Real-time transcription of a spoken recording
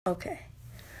Okay,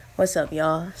 what's up,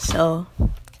 y'all? So,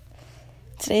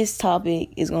 today's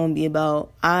topic is going to be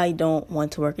about I don't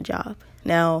want to work a job.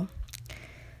 Now,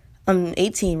 I'm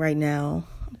 18 right now,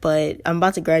 but I'm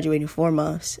about to graduate in 4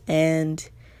 months, and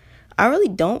I really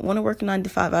don't want to work a 9 to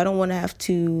 5. I don't want to have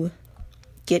to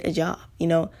get a job.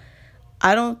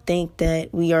 I don't think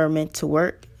that we are meant to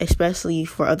work, especially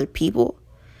for other people,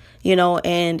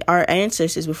 and our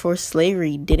ancestors before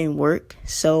slavery didn't work.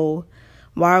 So,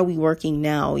 why are we working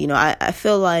now? I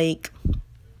feel like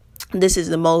this is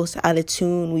the most out of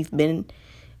tune we've been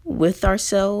with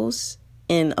ourselves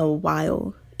in a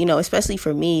while, especially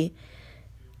for me,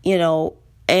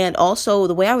 and also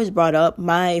the way I was brought up.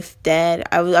 My dad,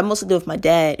 I mostly live with my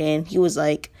dad, and he was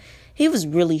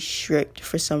really strict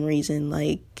for some reason.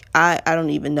 Like, I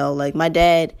don't even know. Like, my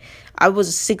dad, I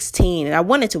was 16 and I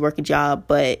wanted to work a job,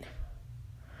 but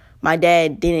my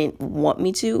dad didn't want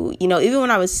me to. Even when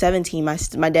I was 17,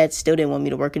 my dad still didn't want me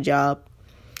to work a job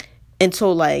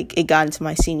until, it got into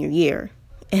my senior year.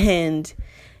 And,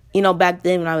 back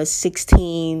then when I was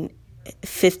 16,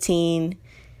 15,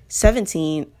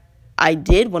 17, I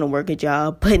did want to work a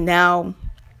job. But now,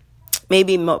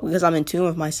 maybe because I'm in tune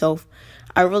with myself,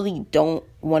 I really don't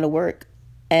want to work.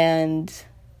 And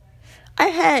I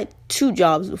had 2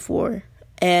 jobs before.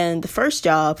 And the first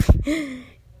job...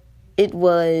 It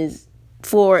was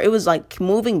like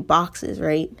moving boxes,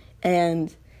 right?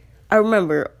 And all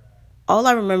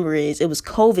I remember is it was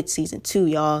COVID season 2,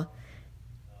 y'all.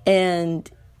 And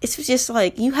it's just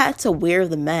like you had to wear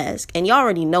the mask. And y'all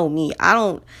already know me. I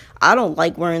don't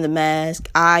like wearing the mask.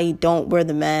 I don't wear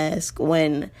the mask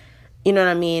when, you know what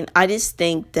I mean? I just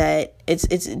think that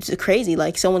it's crazy.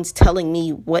 Like, someone's telling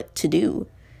me what to do.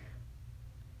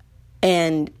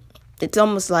 And it's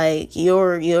almost like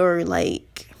you're like,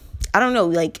 I don't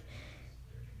know,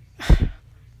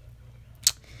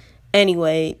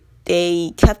 anyway,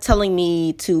 they kept telling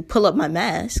me to pull up my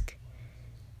mask,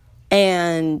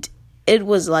 and it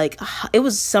was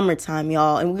summertime,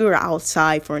 y'all, and we were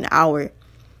outside for an hour,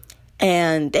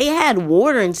 and they had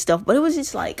water and stuff, but it was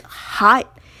just,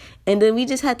 hot, and then we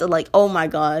just had to, oh my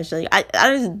gosh, I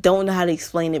just don't know how to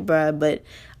explain it, bruh, but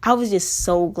I was just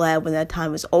so glad when that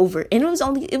time was over, and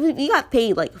we got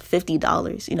paid,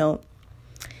 $50,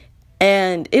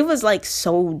 And it was,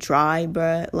 so dry,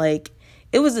 bruh.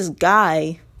 It was this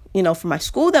guy, from my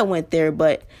school that went there.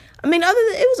 But,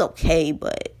 it was okay.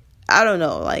 But, I don't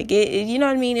know. You know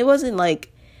what I mean? It wasn't,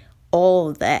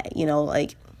 all that,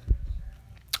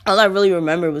 all I really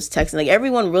remember was texting.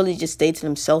 Everyone really just stayed to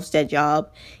themselves that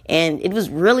job. And it was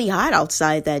really hot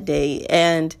outside that day.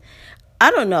 And,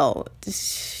 I don't know.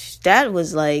 That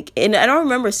was, and I don't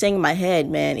remember saying in my head,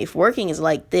 man, if working is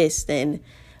like this, then...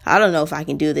 I don't know if I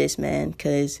can do this, man,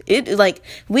 because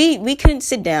we couldn't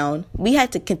sit down. We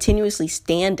had to continuously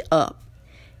stand up.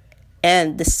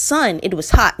 And the sun, it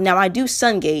was hot. Now, I do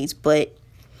sun gaze, but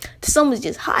the sun was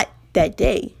just hot that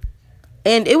day.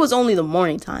 And it was only the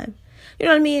morning time. You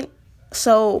know what I mean?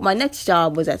 So, my next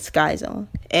job was at Sky Zone.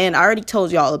 And I already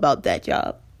told y'all about that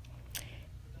job.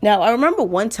 Now, I remember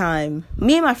one time,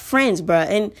 me and my friends,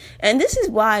 bruh, and this is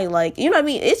why, you know what I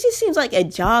mean? It just seems like at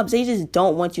jobs, they just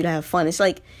don't want you to have fun. It's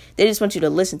like they just want you to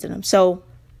listen to them. So,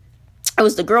 it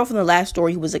was the girl from the last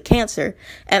story who was a Cancer.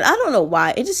 And I don't know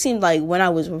why. It just seemed like when I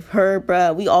was with her,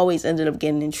 bruh, we always ended up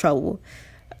getting in trouble.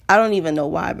 I don't even know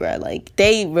why, bruh.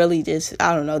 They really just,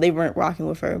 I don't know, they weren't rocking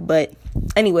with her. But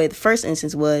anyway, the first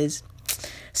instance was...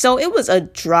 So it was a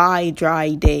dry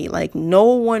day. No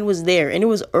one was there. And it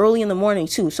was early in the morning,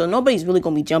 too. So nobody's really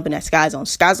going to be jumping at Sky Zone.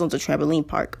 Sky Zone's a trampoline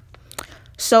park.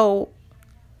 So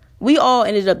we all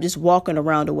ended up just walking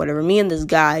around or whatever. Me and this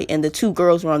guy and the 2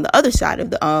 girls were on the other side of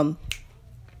the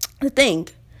thing.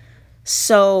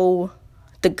 So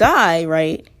the guy,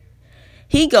 right,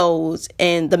 he goes,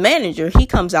 and the manager, he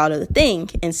comes out of the thing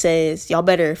and says, y'all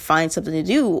better find something to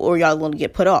do or y'all going to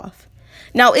get put off.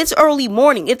 Now, it's early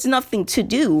morning. It's nothing to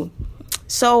do.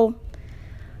 So,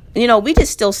 we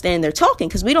just still stand there talking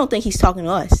because we don't think he's talking to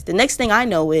us. The next thing I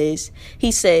know is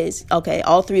he says, okay,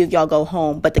 all 3 of y'all go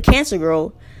home. But the Cancer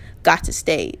girl got to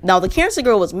stay. Now, the Cancer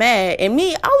girl was mad. And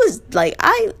me, I was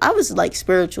I was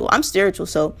spiritual. I'm spiritual.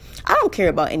 So I don't care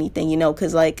about anything,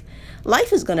 because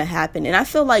life is going to happen. And I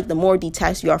feel like the more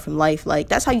detached you are from life,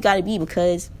 that's how you got to be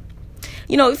because...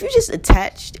 if you're just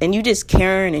attached and you just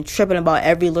caring and tripping about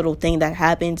every little thing that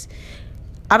happens,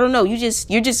 I don't know,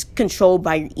 you're just controlled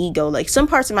by your ego. Some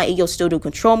parts of my ego still do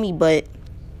control me, but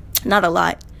not a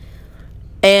lot.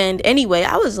 And anyway,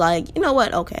 I was like, you know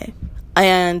what? Okay.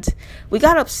 And we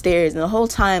got upstairs, and the whole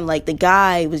time, the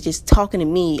guy was just talking to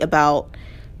me about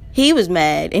he was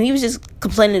mad, and he was just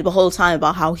complaining the whole time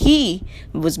about how he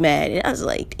was mad. And I was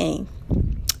like, dang.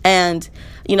 And,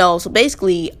 so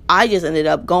basically I just ended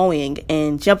up going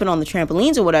and jumping on the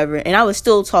trampolines or whatever. And I was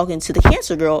still talking to the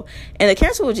cancer girl. And the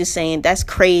cancer was just saying, that's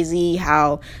crazy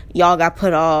how y'all got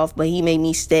put off, but he made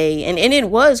me stay. And it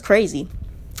was crazy.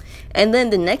 And then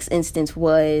the next instance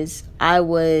was,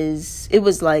 it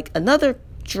was like another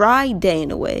dry day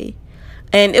in a way.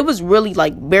 And it was really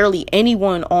like barely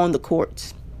anyone on the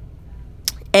courts.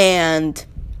 And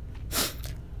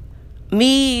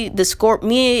me and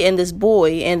this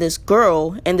boy and this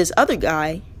girl and this other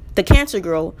guy, the cancer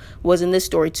girl, was in this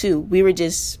story too. We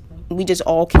just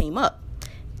all came up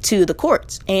to the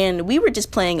courts, and we were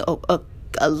just playing a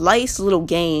nice little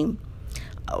game.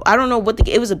 I don't know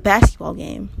it was a basketball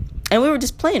game, and we were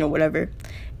just playing or whatever.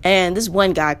 And this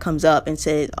one guy comes up and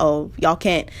said, "Oh, y'all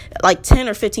can't," like 10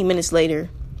 or 15 minutes later.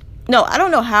 No, I don't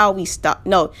know how we stopped.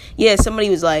 No, yeah, somebody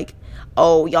was like,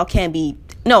 "Oh, y'all can't be."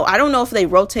 No, I don't know if they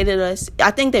rotated us.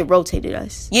 I think they rotated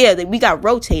us. Yeah, we got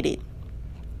rotated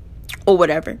or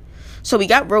whatever. So we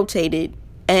got rotated,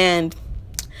 and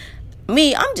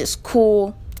I'm just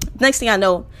cool. Next thing I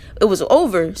know, it was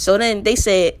over. So then they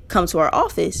said, "Come to our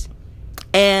office."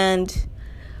 And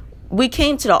we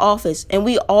came to the office, and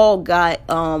we all got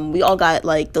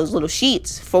like those little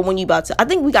sheets for when you about to, I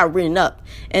think we got written up,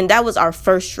 and that was our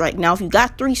first strike. Now, if you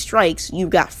got 3 strikes, you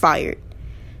got fired.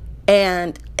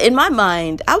 And in my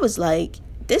mind, I was like,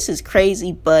 this is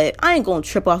crazy, but I ain't gonna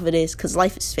trip off of this because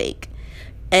life is fake.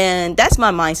 And that's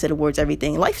my mindset towards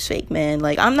everything. Life's fake, man.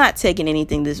 Like, I'm not taking any of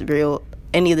this real.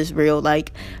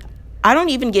 Like, I don't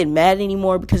even get mad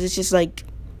anymore because it's just like,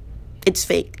 it's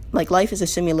fake. Like, life is a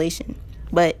simulation.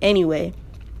 But anyway,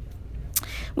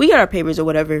 we got our papers or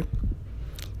whatever.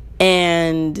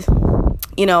 And,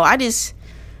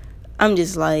 I'm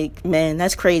just like, man,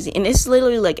 that's crazy. And it's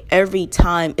literally like every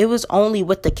time. It was only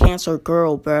with the cancer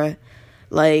girl, bruh.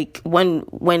 Like, when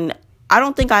I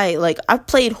don't think I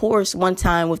played horse one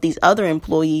time with these other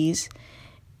employees,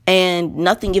 and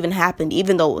nothing even happened,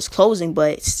 even though it was closing.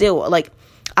 But still, like,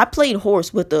 I played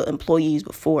horse with the employees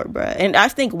before, bruh. And I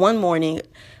think one morning,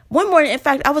 in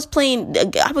fact, I was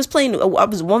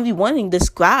 1v1ing this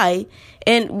guy,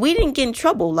 and we didn't get in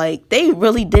trouble. Like, they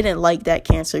really didn't like that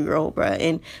cancer girl, bruh.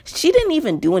 And she didn't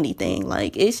even do anything.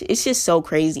 Like, it's just so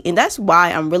crazy. And that's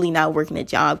why I'm really not working a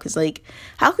job. Because, like,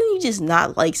 how can you just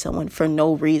not like someone for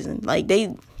no reason? Like,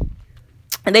 they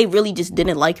really just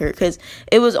didn't like her. Because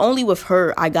it was only with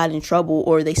her I got in trouble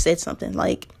or they said something.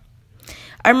 Like,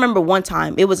 I remember one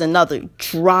time, it was another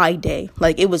dry day.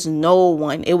 Like, it was no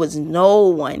one. It was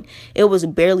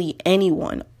barely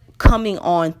anyone coming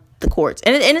on the courts.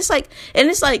 And it's like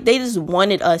they just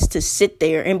wanted us to sit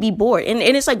there and be bored. And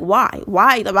it's like, why?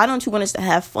 Why don't you want us to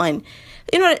have fun?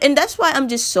 And that's why I'm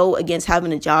just so against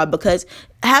having a job, because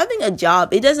having a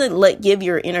job, it doesn't give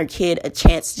your inner kid a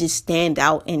chance to just stand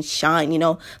out and shine,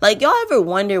 Like, y'all ever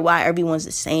wonder why everyone's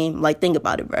the same? Like, think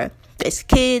about it, bruh. As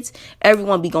kids,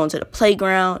 everyone be going to the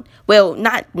playground. Well,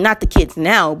 not the kids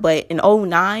now, but in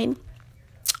 2009,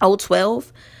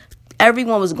 2012,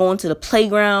 everyone was going to the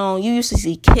playground. You used to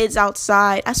see kids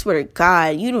outside. I swear to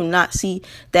God, you do not see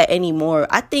that anymore.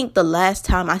 I think the last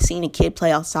time I seen a kid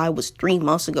play outside was 3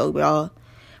 months ago, y'all.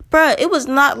 Bruh, it was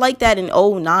not like that in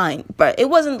 2009. But it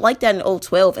wasn't like that in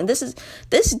 2012. And this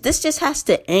just has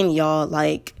to end, y'all.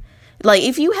 Like,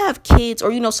 if you have kids,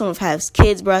 or someone has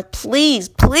kids, bro, please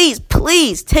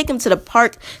take them to the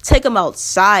park, take them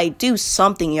outside, do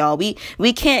something, y'all.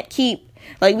 We can't keep,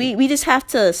 like, we just have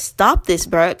to stop this,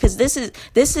 bro, because this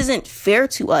isn't fair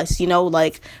to us,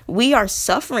 like, we are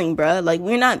suffering, bro. Like,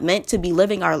 we're not meant to be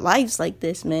living our lives like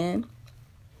this, man.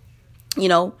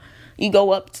 You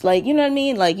go up to, like, you know what I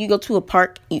mean? Like, you go to a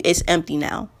park, it's empty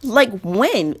now. Like,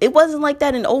 when? It wasn't like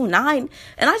that in 2009,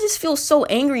 and I just feel so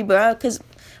angry, bro, because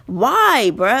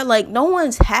why, bruh? Like, no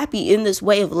one's happy in this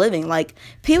way of living. Like,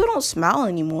 people don't smile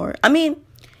anymore. I mean,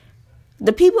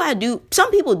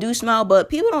 some people do smile, but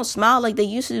people don't smile like they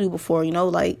used to do before,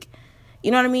 like,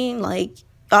 you know what I mean? Like,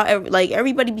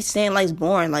 everybody be saying life's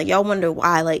boring. Like, y'all wonder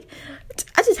why. Like,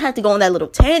 I just had to go on that little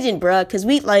tangent, bruh, because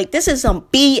this is some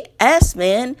BS,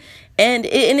 man. And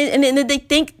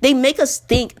they make us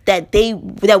think that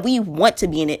we want to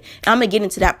be in it. And I'm gonna get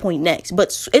into that point next.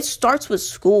 But it starts with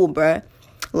school, bruh.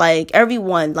 Like,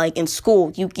 everyone, like, in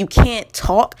school, you can't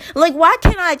talk. Like, why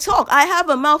can't I talk? I have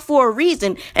a mouth for a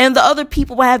reason, and the other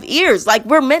people have ears. Like,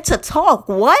 we're meant to talk.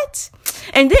 What?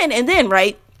 And then,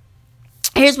 right,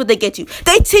 Here's what they get you.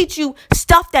 They teach you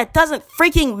stuff that doesn't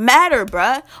freaking matter,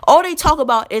 bruh. All they talk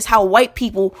about is how white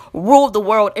people ruled the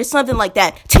world or something like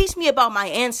that. Teach me about my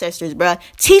ancestors, bruh.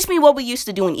 Teach me what we used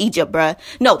to do in Egypt, bruh.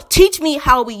 No, teach me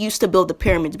how we used to build the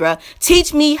pyramids, bruh.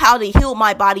 Teach me how to heal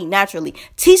my body naturally.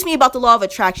 Teach me about the law of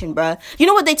attraction, bruh. You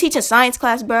know what they teach in science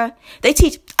class, bruh? They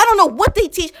teach, I don't know what they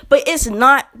teach, but it's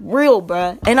not real,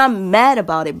 bruh. And I'm mad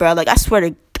about it, bruh. Like,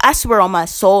 I swear on my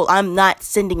soul, I'm not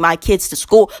sending my kids to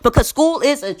school because school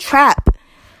is a trap.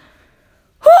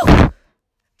 Whew.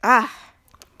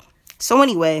 So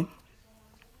anyway.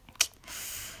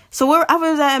 So where I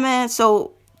was at, man.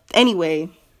 So anyway.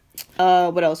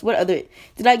 What else? What other?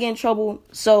 Did I get in trouble?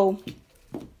 So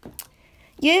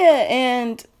yeah,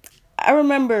 and I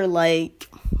remember like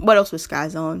what else was Sky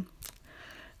Zone?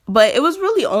 But it was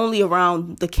really only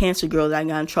around the cancer girl that I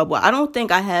got in trouble. I don't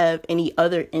think I have any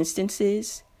other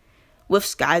instances with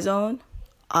Sky Zone.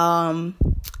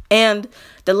 And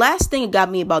the last thing that got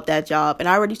me about that job, and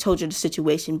I already told you the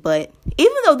situation, but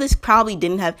even though this probably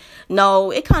didn't have,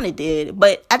 no, it kind of did.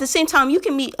 But at the same time, you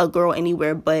can meet a girl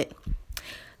anywhere, but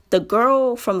the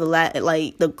girl from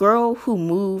the girl who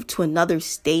moved to another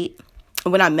state,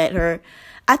 when I met her,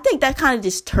 I think that kind of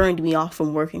just turned me off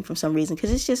from working for some reason.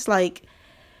 Because it's just like,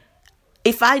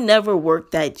 if I never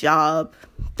worked that job,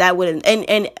 that wouldn't,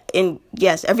 and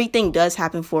yes, everything does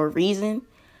happen for a reason,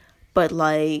 but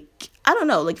like, I don't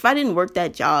know, like if I didn't work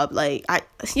that job, like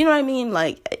you know what I mean?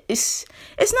 Like it's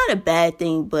not a bad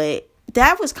thing, but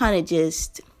that was kind of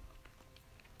just,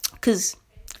 cause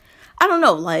I don't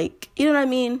know, like, you know what I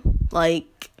mean?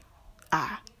 Like,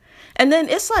 and then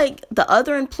it's like the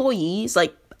other employees,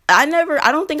 like I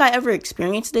don't think I ever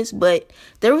experienced this, but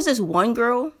there was this one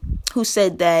girl who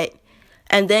said that,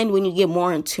 and then when you get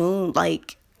more in tune,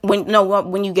 like,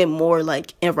 when you get more,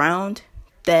 like, around,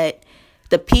 that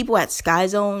the people at Sky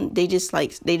Zone, they just,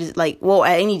 well,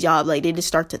 at any job, like, they just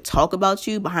start to talk about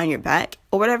you behind your back,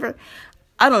 or whatever.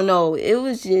 I don't know. It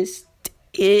was just,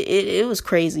 it was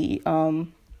crazy. It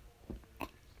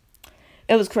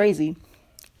was crazy.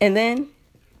 And then,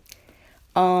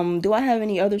 do I have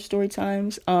any other story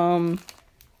times? I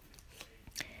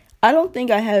don't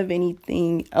think I have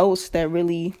anything else that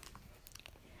really,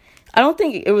 I don't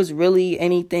think it was really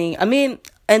anything. I mean,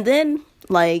 and then,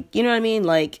 like, you know what I mean?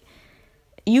 Like,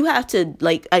 you have to,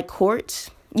 like, at courts,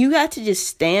 you had to just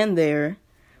stand there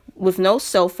with no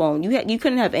cell phone. You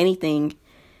couldn't have anything.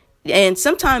 And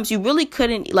sometimes you really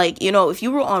couldn't, like, you know, if you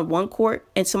were on one court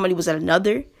and somebody was at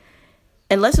another,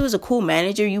 unless it was a cool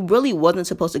manager, you really wasn't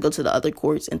supposed to go to the other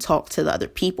courts and talk to the other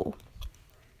people.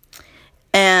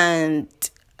 And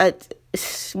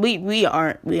we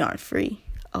aren't free.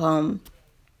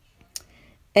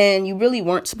 And you really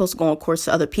weren't supposed to go on course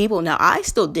to other people. Now, I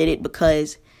still did it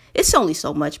because it's only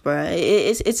so much, bruh.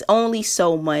 It's only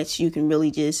so much you can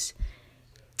really just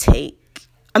take.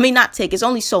 I mean, not take. It's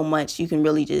only so much you can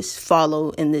really just follow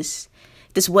in this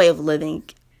way of living.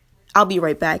 I'll be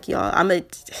right back, y'all. I'm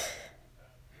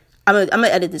gonna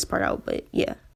edit this part out, but yeah.